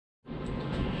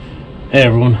Hey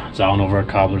everyone, it's Alan over at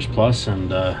Cobblers Plus,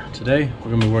 and today we're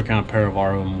going to be working on a pair of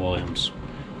RM Williams.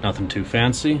 Nothing too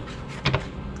fancy,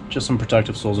 just some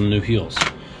protective soles and new heels.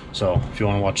 So if you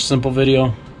want to watch a simple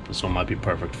video, this one might be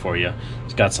perfect for you.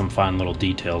 It's got some fine little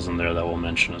details in there that we'll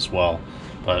mention as well.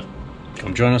 But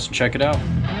come join us and check it out.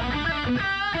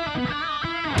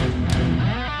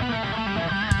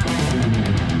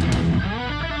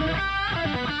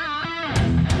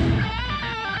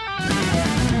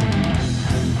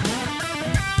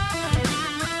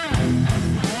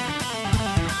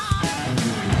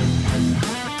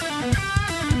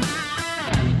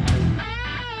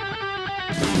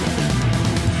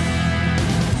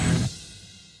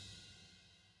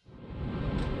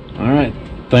 Alright,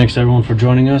 thanks everyone for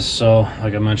joining us. So,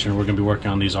 like I mentioned, we're going to be working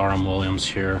on these RM Williams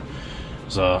here.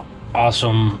 It's a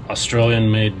awesome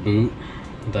Australian-made boot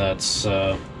that's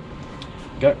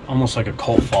got almost like a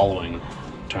cult following,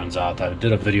 turns out. I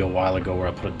did a video a while ago where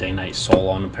I put a day-night sole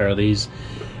on a pair of these,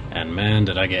 and man,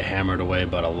 did I get hammered away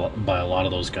by a lot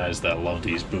of those guys that love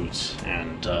these boots,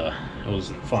 and it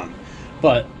wasn't fun.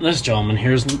 But this gentleman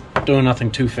here's doing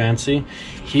nothing too fancy.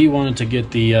 He wanted to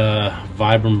get the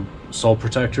Vibram Sole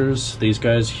Protectors, these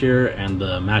guys here, and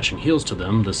the matching heels to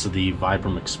them. This is the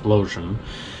Vibram Explosion,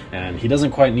 and he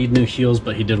doesn't quite need new heels,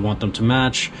 but he did want them to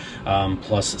match.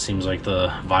 Plus it seems like the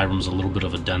Vibram's a little bit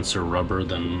of a denser rubber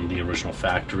than the original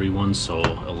factory one, so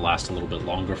it'll last a little bit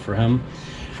longer for him.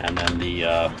 And then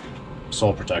the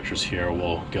Sole Protectors here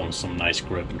will give him some nice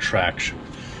grip and traction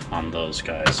on those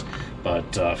guys.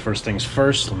 But first things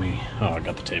first, I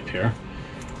got the tape here.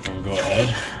 I'm gonna go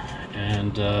ahead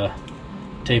and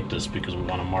tape this because we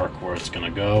want to mark where it's going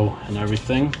to go and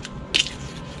everything.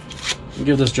 I'll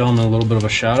give this gentleman a little bit of a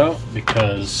shout out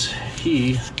because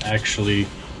he actually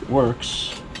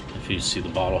works, if you see the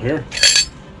bottle here,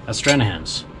 at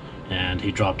Stranahan's, and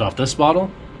he dropped off this bottle,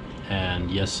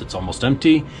 and yes, it's almost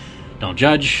empty. Don't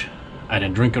judge. I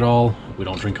didn't drink it all. We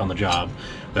don't drink on the job.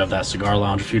 We have that cigar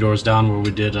lounge a few doors down where we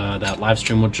did that live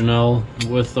stream with Janelle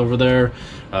with over there.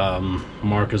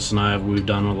 Marcus and we've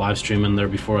done a live stream in there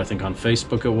before, I think on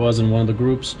Facebook it was, in one of the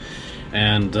groups.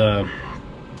 And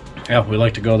yeah, we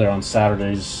like to go there on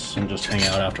Saturdays and just hang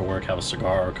out after work, have a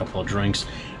cigar or a couple of drinks.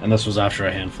 And this was after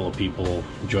a handful of people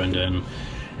joined in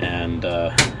and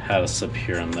had a sip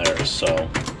here and there. So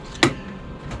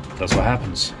that's what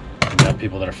happens. We got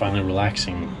people that are finally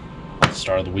relaxing at the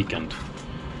start of the weekend.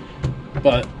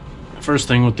 But first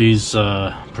thing with these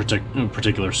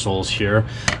particular soles here,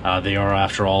 they are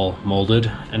after all molded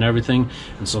and everything,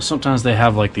 and so sometimes they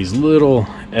have like these little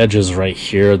edges right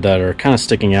here that are kind of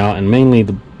sticking out, and mainly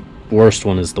the worst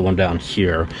one is the one down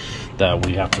here that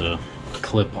we have to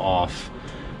clip off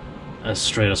as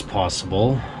straight as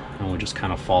possible, and we just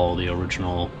kind of follow the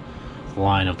original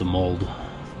line of the mold.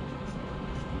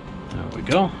 There we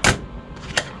go.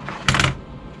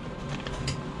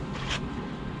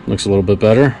 Looks a little bit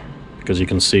better because you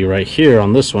can see right here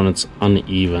on this one it's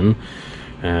uneven,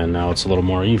 and now it's a little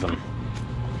more even.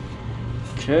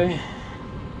 Okay,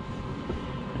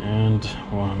 and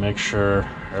we want to make sure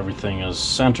everything is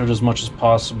centered as much as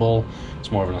possible. It's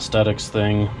more of an aesthetics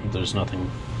thing. There's nothing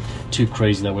too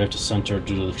crazy that we have to center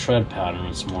due to the tread pattern.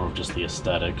 It's more of just the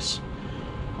aesthetics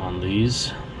on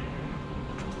these.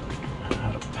 I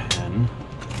had a pen.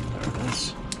 There it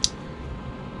is.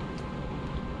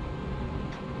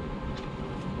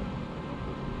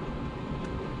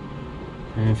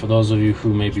 And for those of you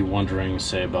who may be wondering,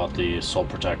 say, about the Sole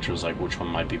Protectors, like which one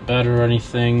might be better or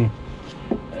anything,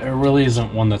 there really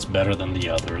isn't one that's better than the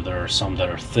other. There are some that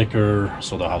are thicker,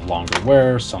 so they'll have longer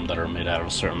wear, some that are made out of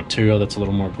a certain material that's a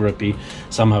little more grippy,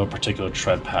 some have a particular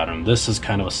tread pattern. This is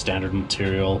kind of a standard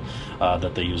material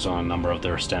that they use on a number of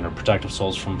their standard protective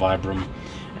soles from Vibram,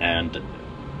 and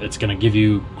it's going to give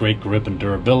you great grip and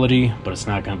durability, but it's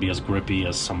not going to be as grippy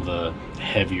as some of the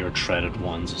heavier treaded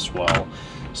ones as well.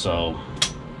 So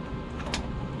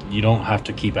you don't have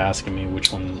to keep asking me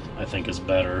which one I think is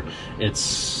better.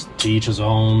 It's to each his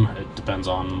own. It depends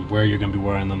on where you're going to be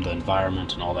wearing them, the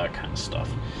environment, and all that kind of stuff.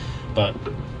 But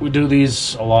we do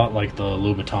these a lot like the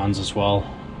Louboutins as well.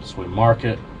 So we mark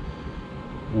it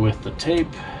with the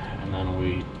tape, and then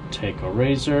we take a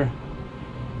razor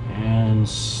and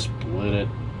split it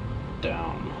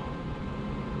down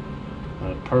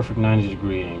at a perfect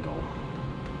 90-degree angle.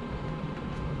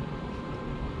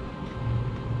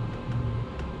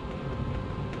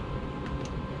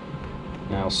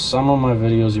 Now, some of my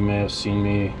videos you may have seen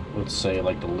me with, say,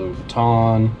 like the Louis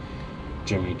Vuitton,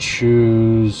 Jimmy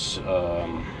Choo's, a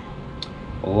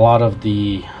lot of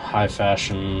the high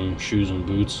fashion shoes and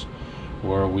boots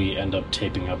where we end up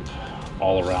taping up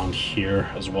all around here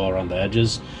as well around the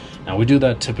edges. Now we do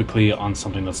that typically on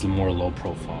something that's more low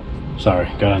profile. Sorry,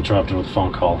 got interrupted with a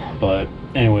phone call. But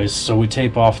anyways, so we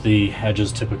tape off the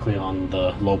edges typically on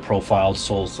the low profile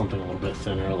soles, something a little bit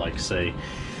thinner, like say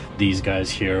these guys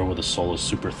here where the sole is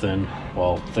super thin.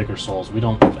 Well, thicker soles, we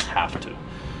don't have to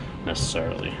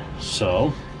necessarily.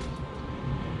 So,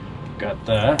 got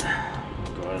that.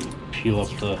 Go ahead and peel up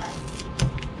the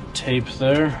tape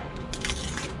there.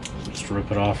 Just rip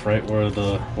it off right where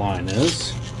the line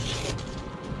is.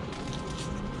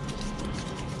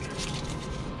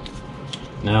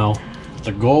 Now,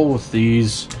 the goal with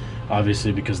these,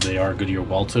 obviously because they are Goodyear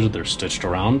welted, they're stitched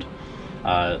around.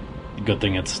 Good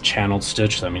thing it's channeled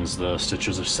stitch. That means the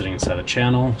stitches are sitting inside a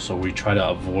channel, so we try to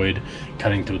avoid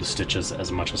cutting through the stitches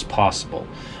as much as possible.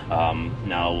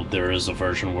 Now there is a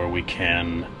version where we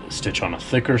can stitch on a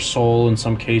thicker sole in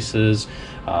some cases.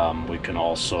 We can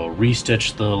also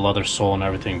restitch the leather sole and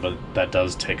everything, but that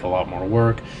does take a lot more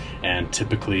work, and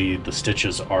typically the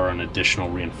stitches are an additional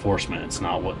reinforcement. It's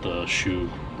not what the shoe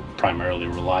primarily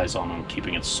relies on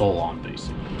keeping its sole on,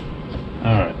 basically.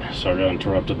 Alright, sorry I got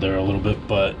interrupted there a little bit,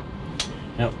 but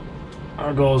yep,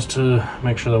 our goal is to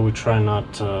make sure that we try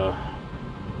not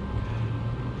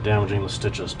damaging the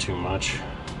stitches too much.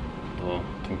 Well,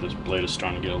 I think this blade is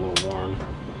starting to get a little worn.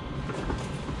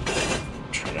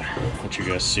 Try to let you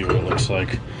guys see what it looks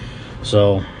like.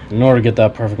 So, in order to get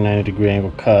that perfect 90-degree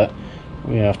angle cut,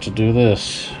 we have to do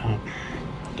this.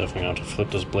 Definitely have to flip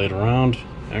this blade around.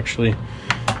 Actually,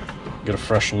 get a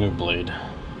fresh new blade.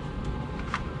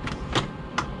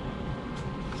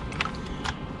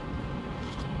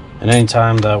 And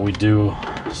anytime that we do,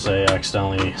 say,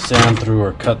 accidentally sand through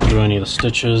or cut through any of the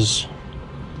stitches,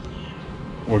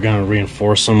 we're going to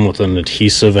reinforce them with an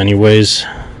adhesive anyways,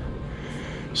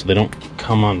 so they don't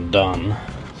come undone.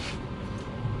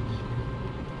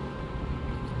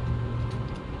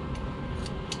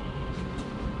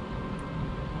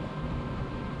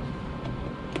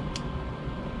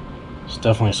 It's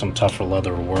definitely some tougher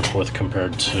leather to work with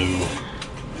compared to,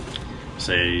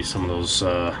 say, some of those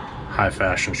high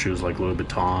fashion shoes like Louis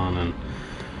Vuitton, and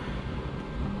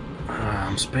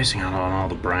I'm spacing out on all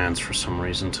the brands for some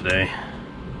reason today.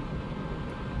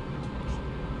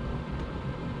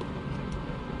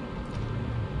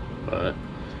 But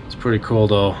it's pretty cool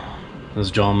though. This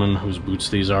gentleman whose boots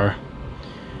these are,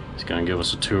 he's gonna give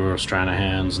us a tour of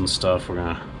Stranahan's and stuff. We're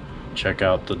gonna check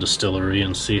out the distillery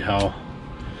and see how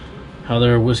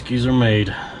their whiskeys are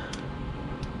made.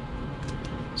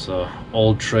 It's an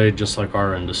old trade just like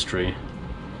our industry.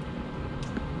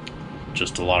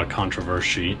 Just a lot of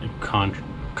controversy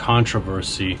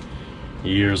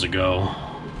years ago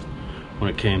when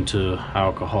it came to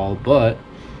alcohol, but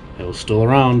it was still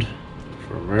around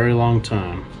for a very long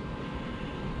time.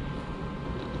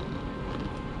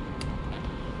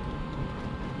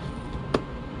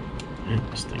 And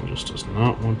this thing just does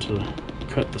not want to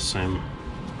cut the same.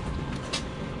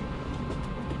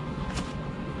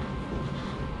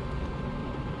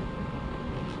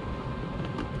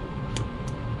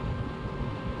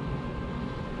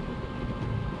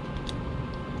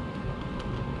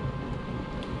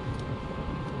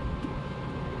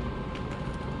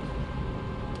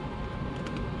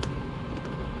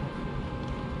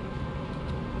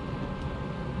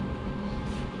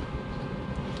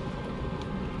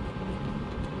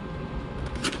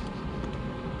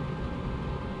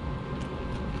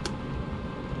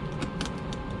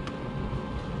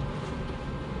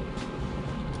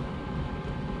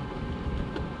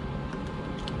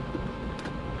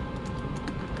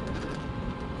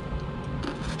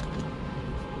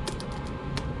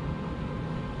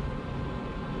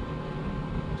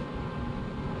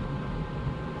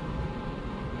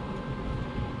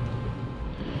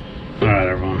 Alright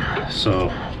everyone,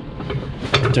 so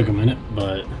it took a minute,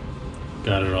 but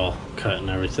got it all cut and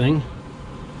everything.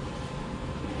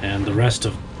 And the rest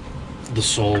of the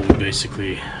sole we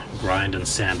basically grind and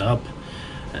sand up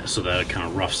so that it kind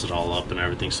of roughs it all up and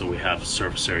everything, so we have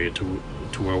surface area to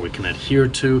where we can adhere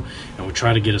to, and we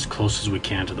try to get as close as we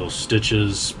can to those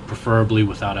stitches, preferably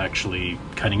without actually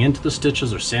cutting into the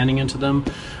stitches or sanding into them.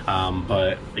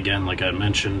 But again, like I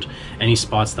mentioned, any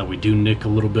spots that we do nick a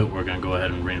little bit, we're going to go ahead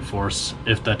and reinforce.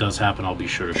 If that does happen, I'll be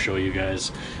sure to show you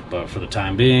guys, but for the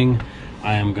time being,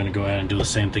 I am going to go ahead and do the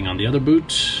same thing on the other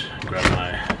boot. Grab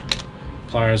my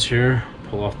pliers here,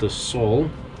 pull off this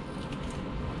sole,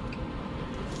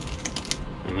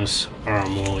 and this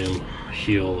Armolium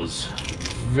heel is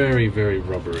very, very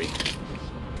rubbery.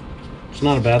 It's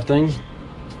not a bad thing,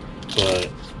 but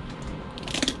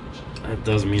that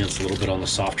does mean it's a little bit on the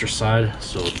softer side,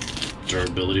 so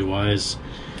durability wise,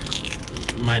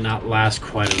 might not last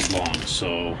quite as long.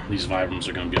 So these Vibrams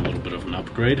are going to be a little bit of an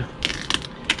upgrade.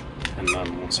 And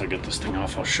then once I get this thing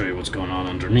off, I'll show you what's going on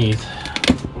underneath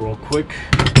real quick.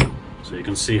 So you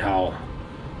can see how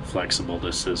flexible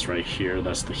this is right here.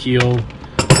 That's the heel.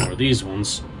 Or these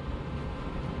ones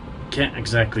can't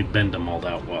exactly bend them all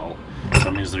that well. So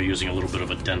that means they're using a little bit of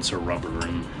a denser rubber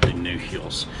in new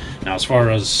heels. Now as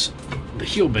far as the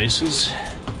heel bases,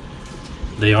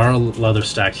 they are a leather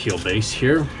stacked heel base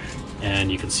here.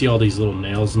 And you can see all these little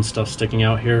nails and stuff sticking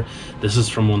out here. This is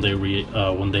from when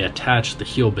they attached the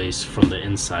heel base from the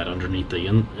inside underneath the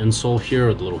insole here,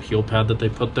 or the little heel pad that they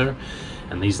put there.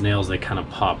 And these nails, they kind of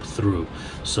pop through.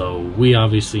 So we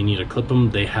obviously need to clip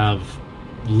them. They have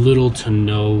little to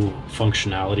no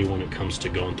functionality when it comes to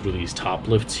going through these top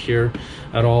lifts here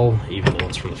at all, even though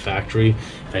it's from the factory.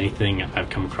 If anything,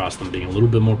 I've come across them being a little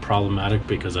bit more problematic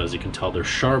because, as you can tell, they're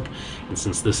sharp, and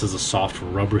since this is a soft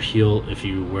rubber heel, if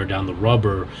you wear down the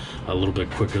rubber a little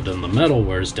bit quicker than the metal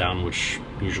wears down, which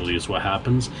usually is what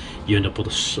happens, you end up with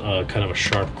a kind of a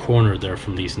sharp corner there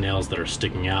from these nails that are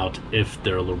sticking out if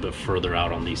they're a little bit further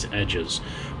out on these edges,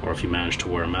 or if you manage to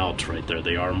wear them out right there.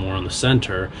 They are more in the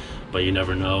center, but you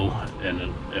never know,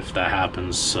 and if that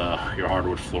happens, your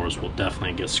hardwood floors will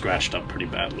definitely get scratched up pretty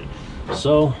badly.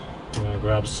 So I'm gonna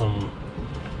grab some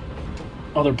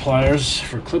other pliers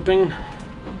for clipping,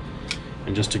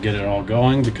 and just to get it all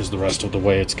going, because the rest of the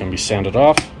way it's gonna be sanded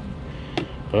off.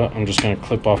 But I'm just gonna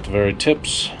clip off the very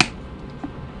tips.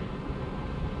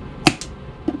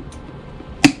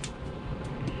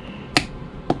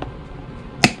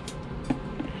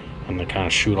 And they kind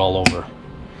of shoot all over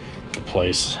the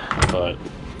place, but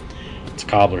it's a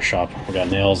cobbler shop. We got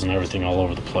nails and everything all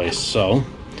over the place. So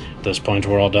at this point,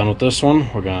 we're all done with this one.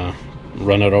 We're gonna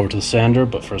run it over to the sander,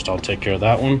 but first I'll take care of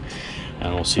that one,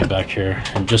 and we'll see you back here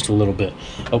in just a little bit.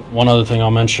 Oh, one other thing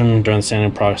I'll mention during the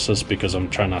sanding process, because I'm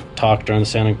trying not to talk during the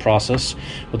sanding process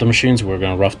with the machines, we're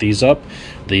going to rough these up.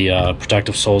 The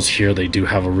protective soles here, they do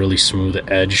have a really smooth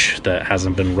edge that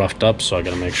hasn't been roughed up, so I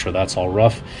got to make sure that's all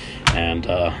rough, and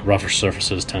rougher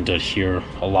surfaces tend to adhere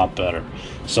a lot better.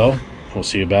 So we'll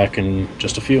see you back in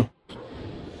just a few.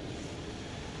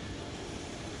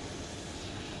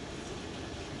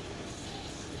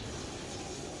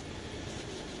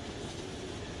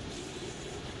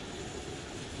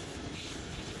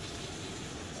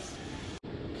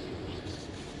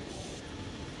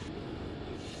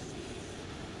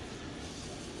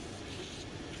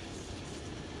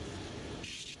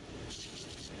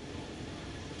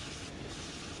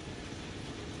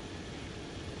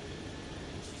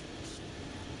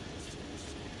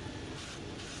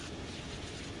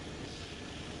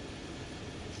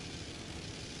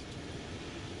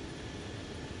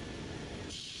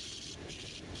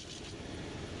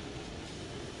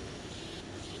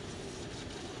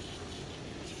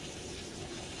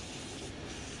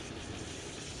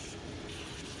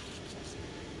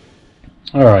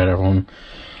 All right, everyone.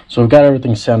 So we've got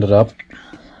everything sanded up.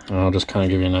 I'll just kind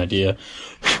of give you an idea.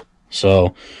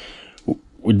 So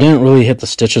we didn't really hit the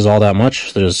stitches all that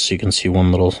much. There's, you can see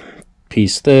one little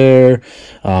piece there.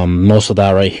 Most of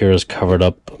that right here is covered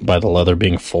up by the leather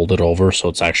being folded over, so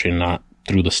it's actually not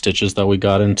through the stitches that we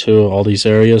got into all these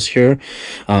areas here.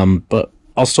 But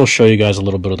I'll still show you guys a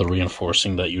little bit of the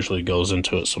reinforcing that usually goes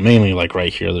into it. So mainly, like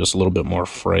right here, there's a little bit more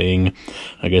fraying,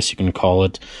 I guess you can call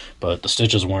it, but the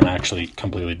stitches weren't actually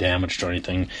completely damaged or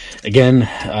anything. Again,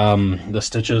 the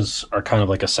stitches are kind of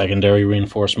like a secondary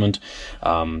reinforcement,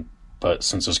 but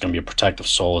since there's going to be a protective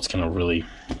sole, it's going to really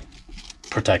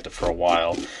protect it for a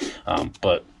while.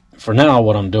 But for now,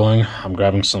 what I'm doing, I'm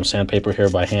grabbing some sandpaper here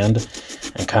by hand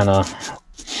and kind of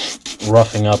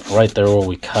roughing up right there where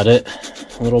we cut it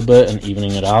a little bit and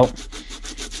evening it out,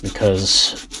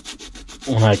 because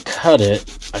when I cut it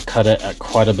at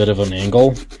quite a bit of an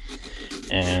angle,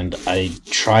 and I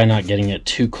try not getting it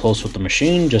too close with the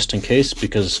machine just in case,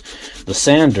 because the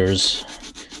sanders,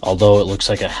 although it looks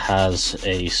like it has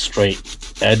a straight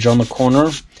edge on the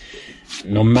corner,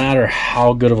 no matter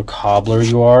how good of a cobbler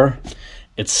you are,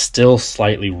 it's still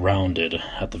slightly rounded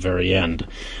at the very end.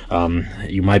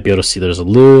 You might be able to see there's a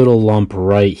little lump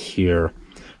right here.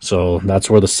 So that's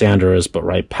where the sander is, but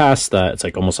right past that, it's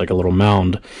like almost like a little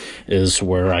mound, is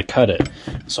where I cut it.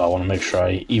 So I want to make sure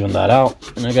I even that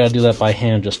out, and I got to do that by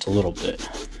hand just a little bit.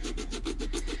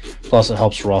 Plus it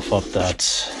helps rough up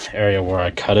that area where I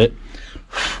cut it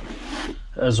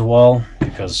as well,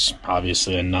 because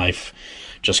obviously a knife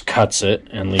just cuts it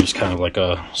and leaves kind of like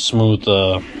a smooth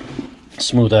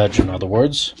edge, in other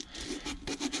words.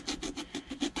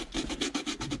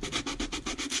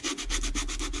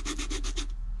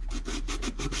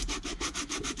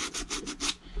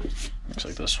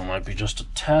 like this one might be just a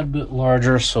tad bit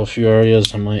larger, so a few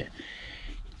areas I might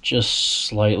just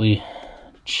slightly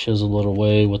chisel it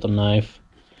away with a knife.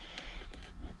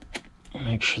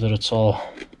 Make sure that it's all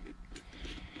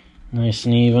nice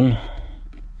and even.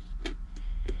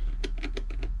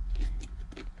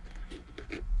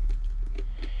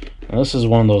 Now, this is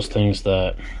one of those things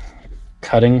that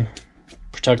cutting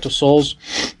protective soles,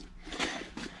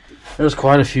 there's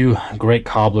quite a few great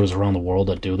cobblers around the world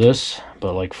that do this,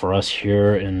 but like for us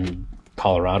here in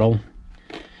Colorado,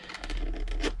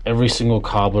 every single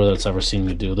cobbler that's ever seen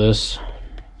me do this,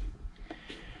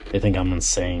 they think I'm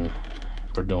insane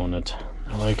for doing it.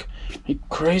 They're like, "Are you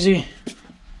crazy?"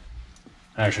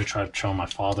 I actually tried to show my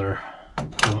father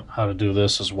how to do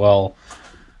this as well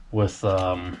with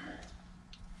oh,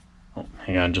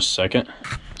 hang on just a second.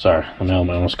 Sorry, the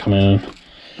mailman was coming in.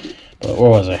 But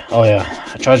where was I? Oh yeah,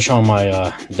 I tried to show my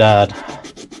dad,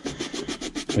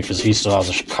 because he still has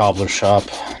a cobbler shop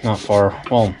not far,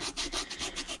 well,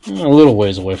 a little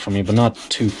ways away from me, but not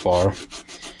too far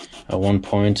at one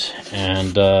point.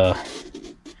 And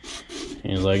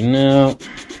he's like, "No,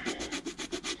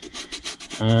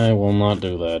 I will not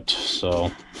do that."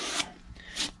 So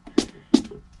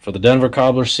for the Denver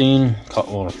cobbler scene,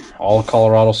 or all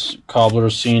Colorado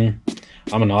cobblers scene,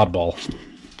 I'm an oddball.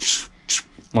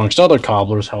 Amongst other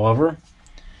cobblers, however,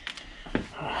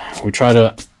 we try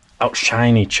to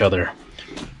outshine each other.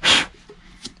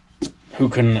 Who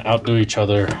can outdo each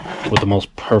other with the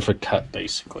most perfect cut,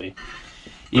 basically.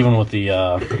 Even with the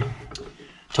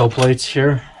toe plates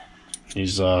here,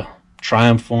 these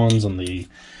Triumph ones and the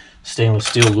stainless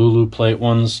steel Lulu plate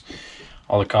ones,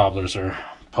 all the cobblers are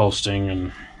posting,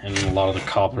 and in a lot of the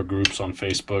cobbler groups on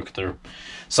Facebook,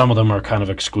 some of them are kind of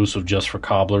exclusive just for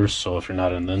cobblers, so if you're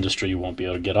not in the industry you won't be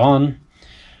able to get on,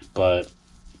 but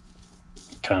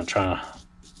kind of trying to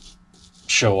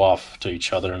show off to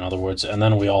each other, in other words. And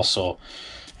then we also,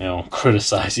 you know,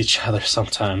 criticize each other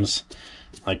sometimes,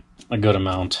 like a good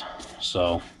amount.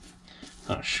 So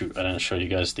oh shoot, I didn't show you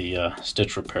guys the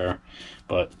stitch repair,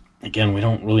 but again, we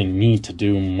don't really need to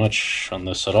do much on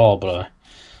this at all, but I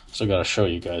still got to show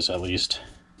you guys at least,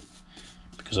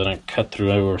 because I didn't cut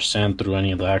through or sand through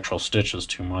any of the actual stitches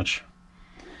too much.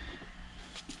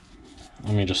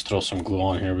 Let me just throw some glue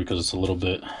on here because it's a little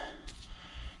bit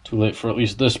too late for at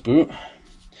least this boot.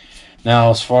 Now,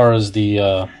 as far as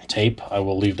the tape, I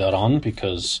will leave that on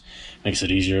because it makes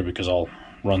it easier, because I'll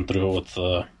run through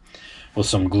it with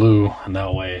some glue, and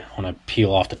that way when I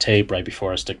peel off the tape right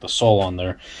before I stick the sole on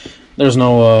there, there's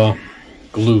no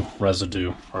glue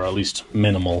residue, or at least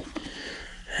minimal.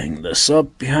 Hang this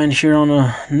up behind here on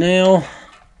a nail.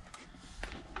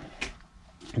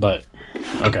 But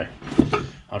okay,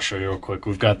 I'll show you real quick.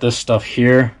 We've got this stuff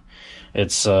here.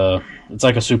 It's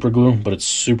like a super glue, but it's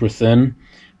super thin,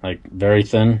 like very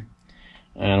thin.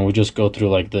 And we just go through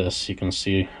like this. You can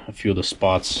see a few of the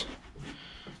spots.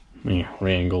 Let me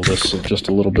re-angle this just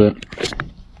a little bit.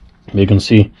 You can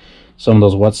see some of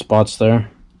those wet spots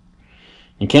there.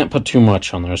 You can't put too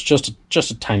much on there. It's just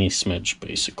a tiny smidge,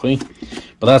 basically.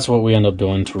 But that's what we end up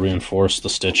doing to reinforce the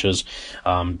stitches,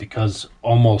 because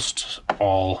almost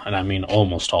all, and I mean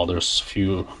almost all, there's a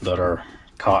few that are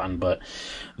cotton, but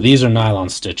these are nylon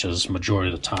stitches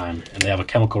majority of the time, and they have a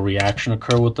chemical reaction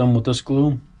occur with them with this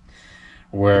glue,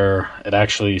 where it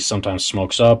actually sometimes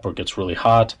smokes up or gets really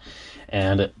hot,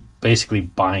 and it basically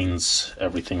binds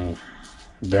everything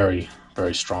very,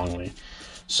 very strongly.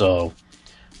 So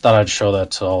thought I'd show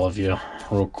that to all of you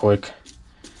real quick.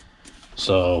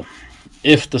 So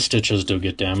if the stitches do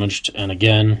get damaged, and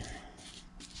again,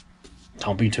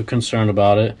 don't be too concerned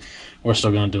about it, we're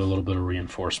still going to do a little bit of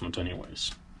reinforcement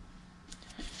anyways.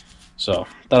 So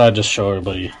thought I'd just show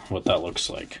everybody what that looks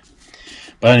like.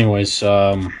 But anyways,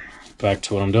 back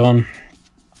to what I'm doing.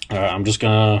 Alright, I'm just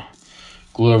gonna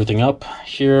glue everything up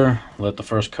here, let the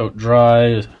first coat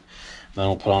dry, then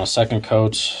we'll put on a second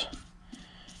coat.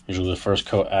 Usually the first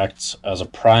coat acts as a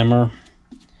primer,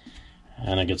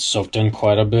 and it gets soaked in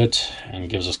quite a bit and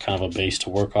gives us kind of a base to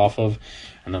work off of.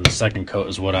 And then the second coat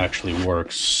is what actually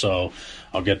works. So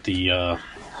I'll get the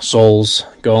soles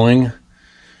going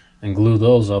and glue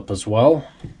those up as well.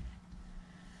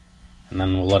 And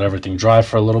then we'll let everything dry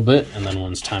for a little bit, and then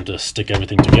when it's time to stick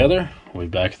everything together, we'll be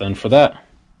back then for that.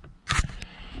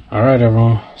 Alright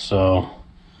everyone, so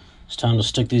it's time to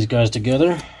stick these guys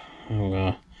together. I'm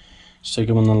gonna stick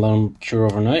them and then let them cure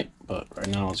overnight, but right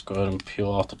now let's go ahead and peel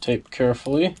off the tape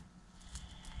carefully.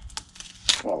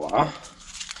 Voila.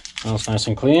 Now it's nice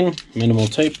and clean, minimal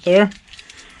tape there.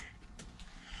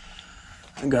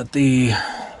 I got the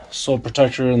sole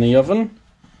protector in the oven.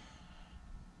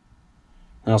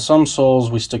 Now some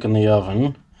soles we stick in the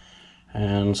oven,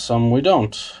 and some we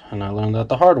don't, and I learned that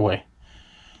the hard way.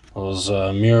 Those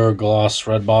mirror gloss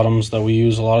red bottoms that we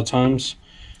use a lot of times,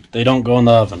 they don't go in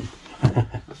the oven.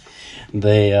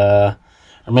 They are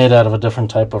made out of a different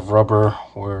type of rubber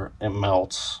where it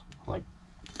melts like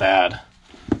bad.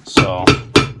 So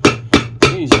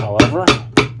these, however,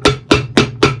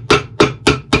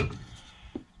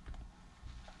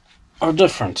 are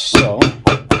different, so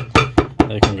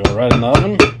they can go right in the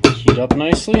oven, heat up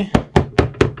nicely.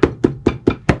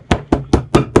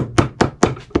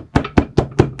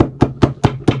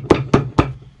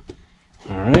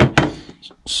 Alright,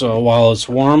 so while it's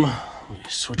warm, let me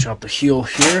switch out the heel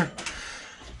here.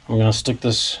 I'm going to stick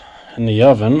this in the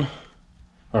oven,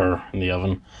 on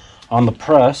the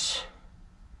press.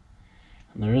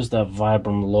 And there is that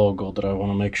Vibram logo that I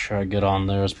want to make sure I get on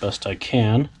there as best I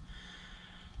can.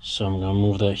 So I'm going to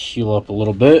move that heel up a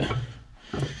little bit.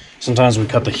 Sometimes we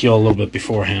cut the heel a little bit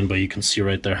beforehand, but you can see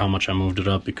right there how much I moved it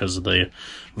up because of the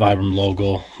Vibram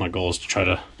logo. My goal is to try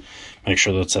to make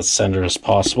sure that's as center as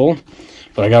possible.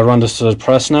 But I got to run this to the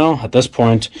press now. At this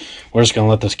point, we're just going to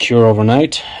let this cure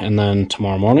overnight, and then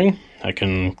tomorrow morning I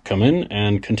can come in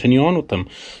and continue on with them.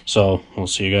 So we'll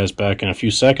see you guys back in a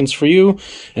few seconds for you,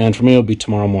 and for me it'll be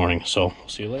tomorrow morning. So we'll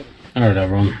see you later. Alright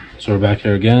everyone, so we're back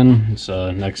here again. It's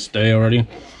next day already,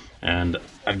 and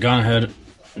I've gone ahead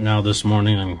now this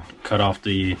morning and cut off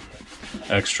the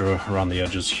extra around the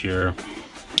edges here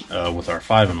with our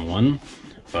 5-in-1.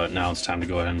 But now it's time to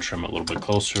go ahead and trim it a little bit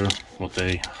closer with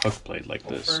a hook blade like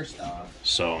this.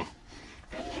 So,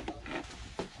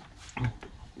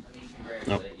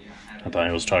 nope, I thought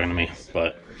he was talking to me.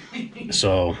 But,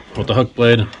 so with the hook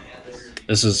blade,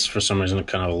 this is for some reason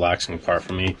kind of a relaxing part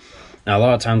for me. Now a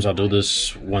lot of times I'll do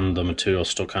this when the material is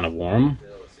still kind of warm.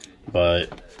 But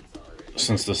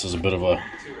since this is a bit of a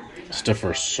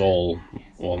stiffer sole,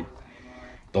 well,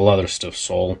 the leather stiff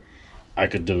sole, I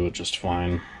could do it just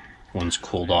fine when it's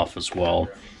cooled off as well,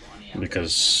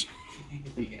 because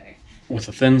with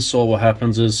a thin sole what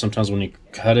happens is sometimes when you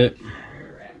cut it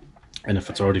and if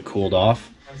it's already cooled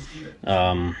off,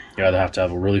 you either have to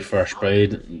have a really fresh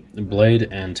blade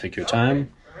and take your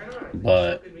time,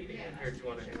 but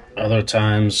other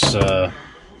times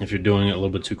if you're doing it a little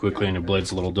bit too quickly and your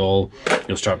blade's a little dull,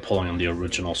 you'll start pulling on the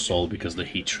original sole because the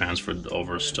heat transferred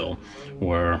over still,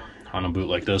 where on a boot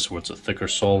like this where it's a thicker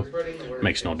sole, it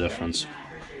makes no difference.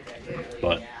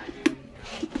 But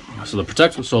so the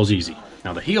protective sole is easy.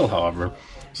 Now the heel, however,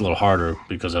 is a little harder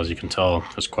because, as you can tell,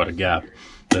 there's quite a gap.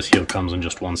 This heel comes in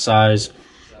just one size,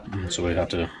 so we have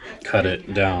to cut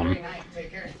it down.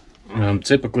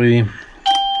 Typically,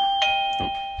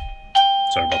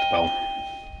 sorry about the bell,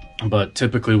 but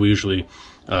typically we usually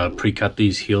pre-cut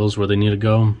these heels where they need to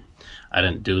go. I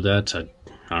didn't do that. I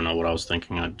don't know what I was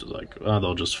thinking. I was like, oh,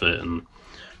 they'll just fit, and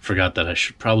forgot that I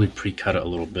should probably pre-cut it a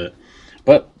little bit.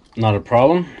 But not a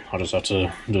problem. I'll just have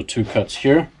to do 2 cuts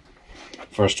here.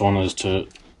 First one is to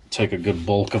take a good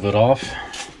bulk of it off.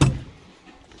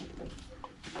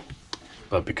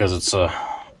 But because it's a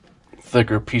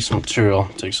thicker piece of material,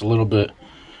 it takes a little bit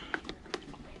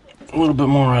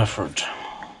more effort.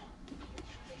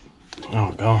 There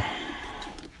we go.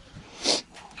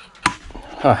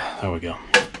 Ah, there we go.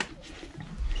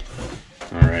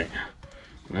 Alright.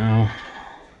 Now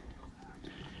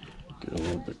get a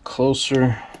little bit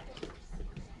closer.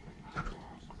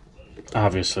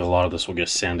 Obviously a lot of this will get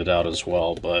sanded out as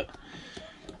well, but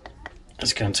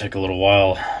it's going to take a little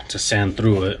while to sand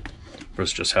through it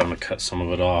versus just having to cut some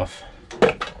of it off.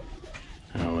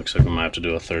 And it looks like we might have to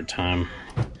do a 3rd time.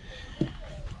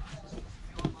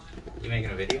 You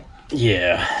making a video?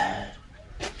 Yeah.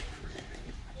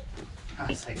 I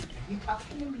was like, are you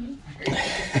talking to me?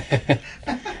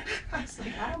 I was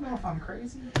like, I don't know if I'm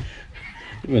crazy.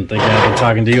 You've been thinking I've been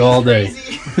talking to you all day.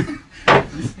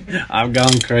 I've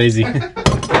gone crazy.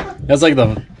 That's like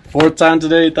the 4th time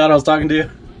today you thought I was talking to you.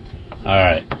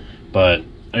 Alright, but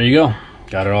there you go.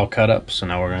 Got it all cut up. So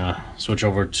now we're going to switch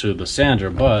over to the sander.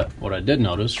 But what I did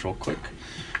notice real quick,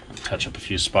 I'll touch up a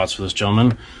few spots for this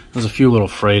gentleman. There's a few little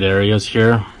frayed areas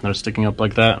here that are sticking up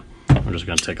like that. I'm just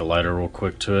going to take a lighter real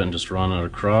quick to it and just run it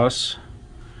across.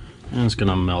 And it's going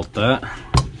to melt that.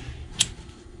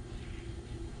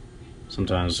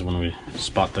 Sometimes when we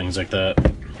spot things like that,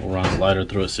 we'll run a lighter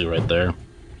through it. See right there,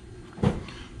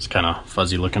 it's kind of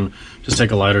fuzzy looking. Just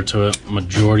take a lighter to it.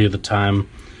 Majority of the time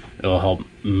it'll help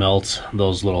melt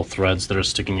those little threads that are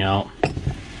sticking out.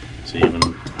 So even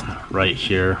right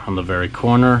here on the very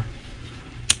corner,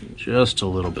 just a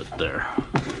little bit there.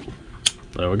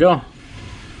 There we go.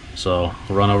 So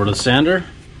we'll run over to the sander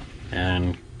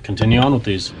and continue on with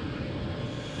these.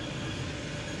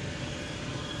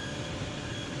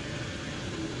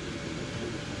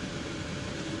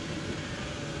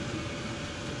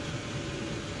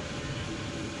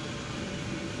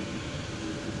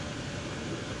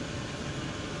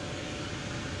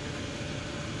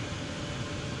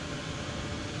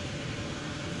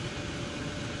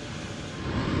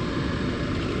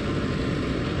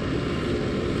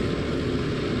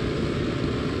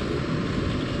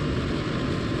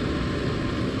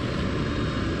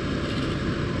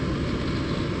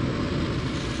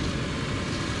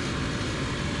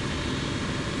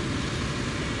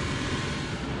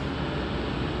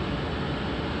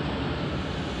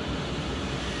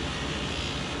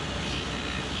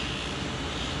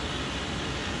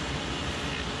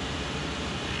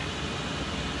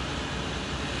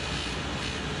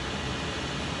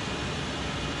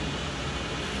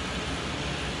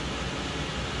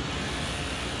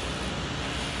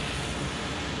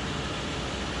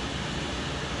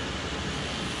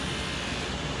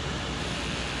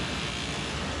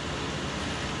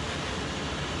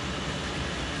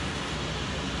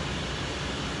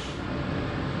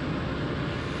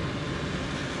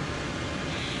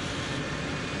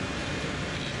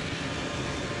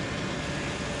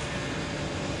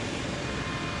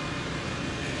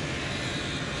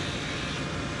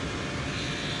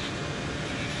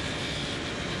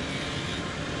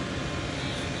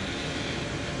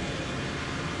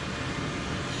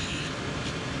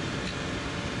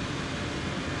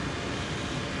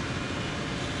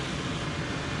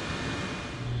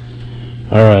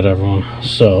 Alright everyone,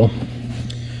 so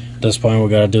at this point we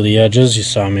got to do the edges. You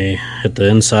saw me hit the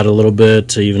inside a little bit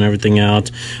to even everything out.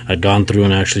 I'd gone through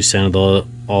and actually sanded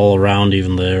all around,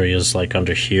 even the areas like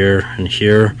under here and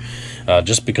here,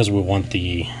 just because we want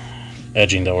the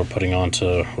edging that we're putting on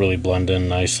to really blend in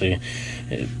nicely.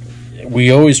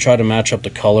 We always try to match up the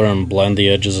color and blend the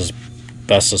edges as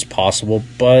best as possible,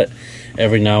 but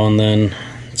every now and then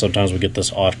sometimes we get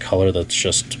this odd color that's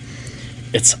just,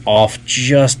 it's off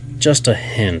just a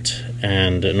hint,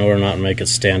 and in order not to make it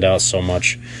stand out so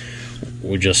much,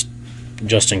 we just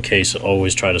in case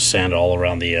always try to sand all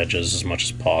around the edges as much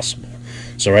as possible.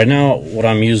 So right now what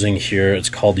I'm using here,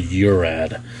 it's called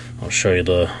Urad. I'll show you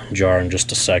the jar in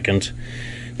just a second.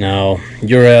 Now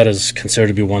Urad is considered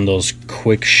to be one of those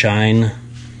quick shine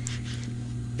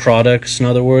products. In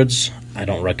other words, I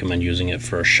don't recommend using it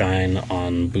for a shine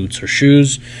on boots or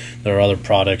shoes. There are other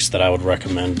products that I would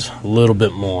recommend a little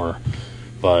bit more,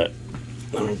 but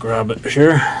let me grab it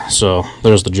here. So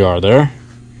there's the jar there.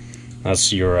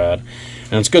 That's Urad,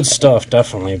 and it's good stuff,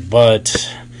 definitely,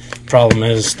 but problem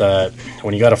is that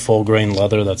when you got a full grain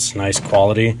leather that's nice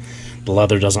quality, the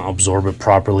leather doesn't absorb it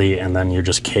properly, and then you're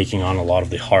just caking on a lot of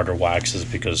the harder waxes,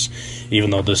 because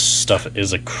even though this stuff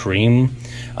is a cream,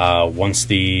 once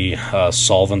the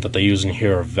solvent that they use in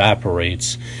here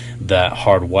evaporates, that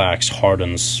hard wax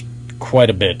hardens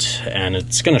quite a bit, and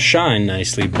it's going to shine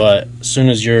nicely, but as soon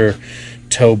as your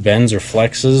toe bends or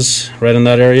flexes right in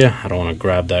that area, I don't want to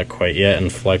grab that quite yet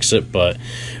and flex it, but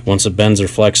once it bends or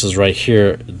flexes right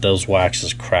here, those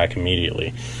waxes crack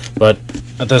immediately. But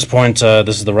at this point,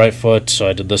 this is the right foot, so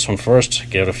I did this one first,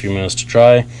 gave it a few minutes to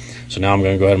dry. So now I'm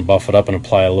going to go ahead and buff it up and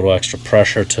apply a little extra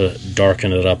pressure to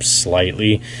darken it up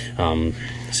slightly.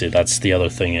 See, that's the other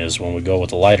thing, is when we go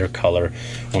with a lighter color,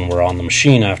 when we're on the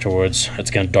machine afterwards,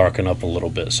 it's going to darken up a little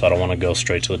bit. So I don't want to go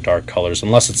straight to the dark colors.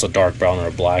 Unless it's a dark brown or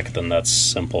a black, then that's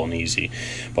simple and easy.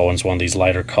 But when it's one of these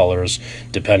lighter colors,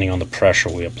 depending on the pressure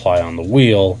we apply on the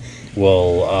wheel,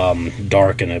 will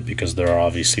darken it, because there are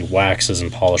obviously waxes and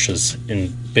polishes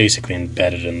basically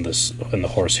embedded in the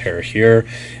horsehair here,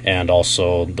 and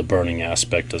also the burning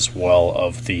aspect as well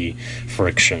of the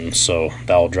friction, so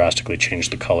that will drastically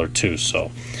change the color too.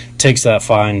 So it takes that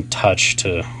fine touch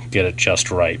to get it just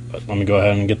right. But let me go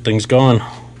ahead and get things going.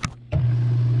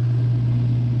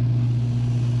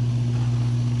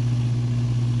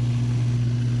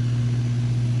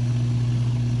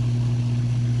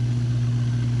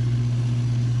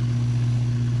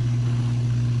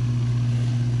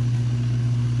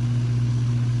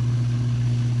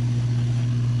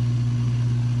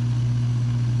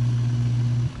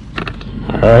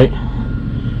 Alright,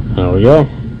 there we go.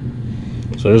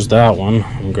 So there's that one.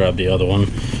 I'm gonna grab the other one,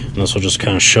 and this will just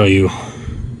kind of show you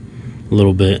a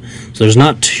little bit. So there's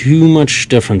not too much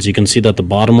difference. You can see that the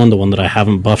bottom one, the one that I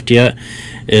haven't buffed yet,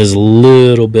 is a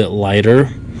little bit lighter,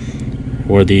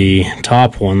 where the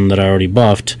top one that I already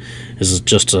buffed is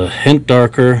just a hint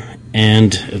darker,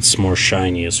 and it's more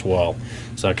shiny as well.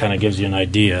 So that kind of gives you an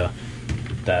idea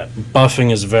that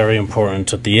buffing is very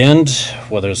important at the end,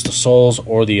 whether it's the soles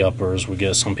or the uppers. We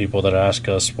get some people that ask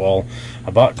us, well, I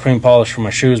bought cream polish for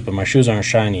my shoes, but my shoes aren't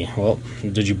shiny. Well,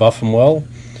 did you buff them well?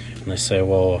 And they say,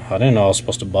 well, I didn't know I was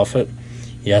supposed to buff it.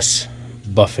 Yes,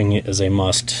 buffing is a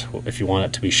must if you want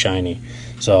it to be shiny.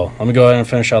 So let me go ahead and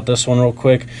finish out this one real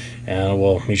quick, and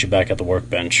we'll meet you back at the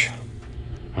workbench.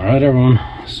 Alright everyone,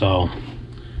 so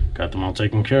got them all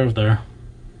taken care of there.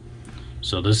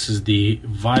 So this is the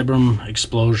Vibram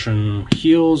Explosion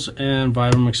heels and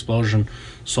Vibram Explosion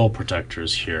sole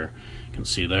protectors here. You can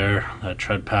see there that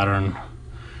tread pattern.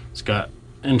 It's got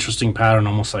interesting pattern,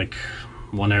 almost like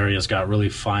one area's got really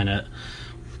fine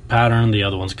pattern, the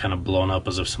other one's kind of blown up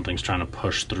as if something's trying to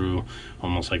push through,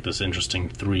 almost like this interesting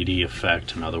 3D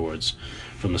effect. In other words,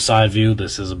 from the side view,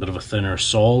 this is a bit of a thinner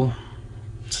sole.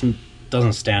 It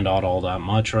doesn't stand out all that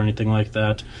much or anything like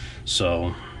that.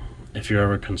 So if you're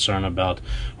ever concerned about,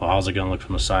 well, how's it going to look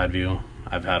from the side view,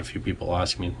 I've had a few people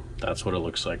ask me, that's what it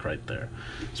looks like right there.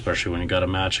 Especially when you got a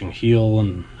matching heel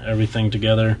and everything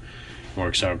together, it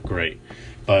works out great.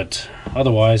 But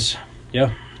otherwise,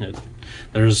 yeah,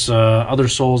 there's other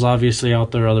soles obviously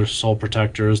out there, other sole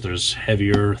protectors. There's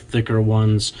heavier, thicker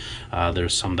ones.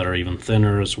 There's some that are even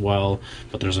thinner as well,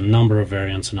 but there's a number of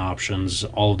variants and options.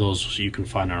 All of those you can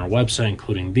find on our website,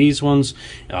 including these ones.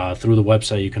 Through the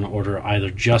website, you can order either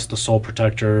just the sole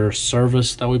protector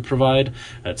service that we provide.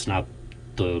 It's not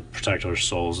the protective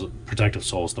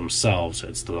soles themselves,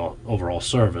 it's the overall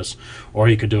service, or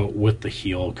you could do it with the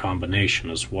heel combination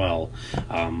as well.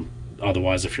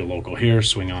 Otherwise, if you're local here,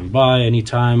 swing on by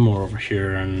anytime, or over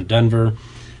here in Denver,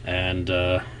 and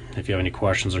If you have any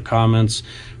questions or comments,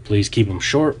 please keep them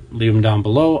short, leave them down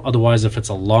below. Otherwise, if it's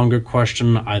a longer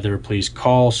question, either please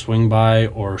call, swing by,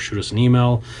 or shoot us an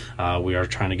email. We are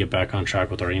trying to get back on track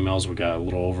with our emails. We got a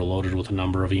little overloaded with a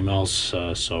number of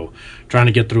emails, so trying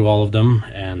to get through all of them,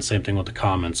 and same thing with the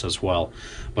comments as well.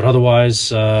 But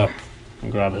otherwise, I'll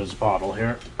grab his bottle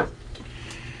here.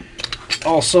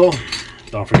 Also,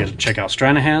 don't forget to check out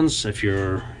Stranahan's if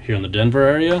you're here in the Denver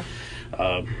area.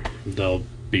 They'll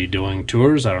be doing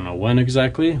tours. I don't know when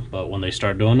exactly, but when they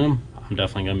start doing them, I'm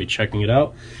definitely going to be checking it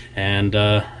out, and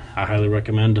I highly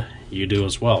recommend you do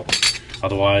as well.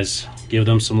 Otherwise, give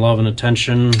them some love and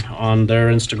attention on their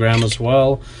Instagram as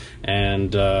well,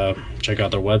 and check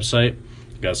out their website.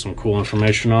 Got some cool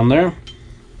information on there.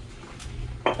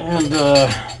 And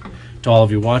to all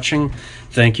of you watching,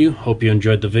 thank you. Hope you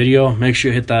enjoyed the video. Make sure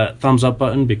you hit that thumbs up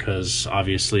button, because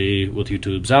obviously with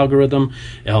YouTube's algorithm,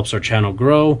 it helps our channel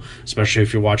grow, especially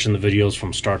if you're watching the videos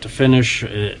from start to finish.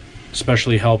 It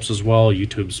especially helps as well.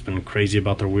 YouTube's been crazy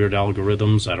about their weird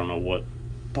algorithms. I don't know what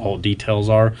the whole details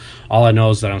are. All I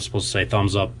know is that I'm supposed to say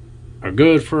thumbs up are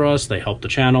good for us. They help the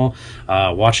channel.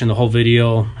 Watching the whole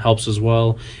video helps as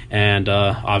well. And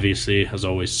obviously, as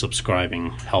always, subscribing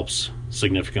helps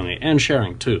significantly, and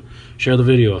sharing too. Share the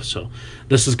video. So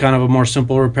this is kind of a more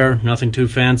simple repair, nothing too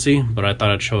fancy, but I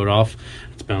thought I'd show it off.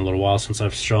 It's been a little while since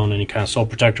I've shown any kind of sole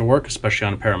protector work, especially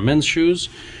on a pair of men's shoes,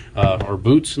 or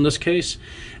boots in this case.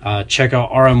 Check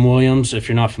out RM Williams if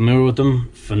you're not familiar with them.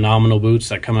 Phenomenal boots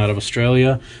that come out of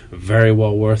Australia. Very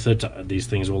well worth it. These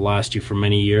things will last you for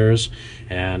many years.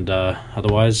 And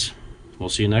otherwise, we'll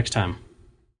see you next time.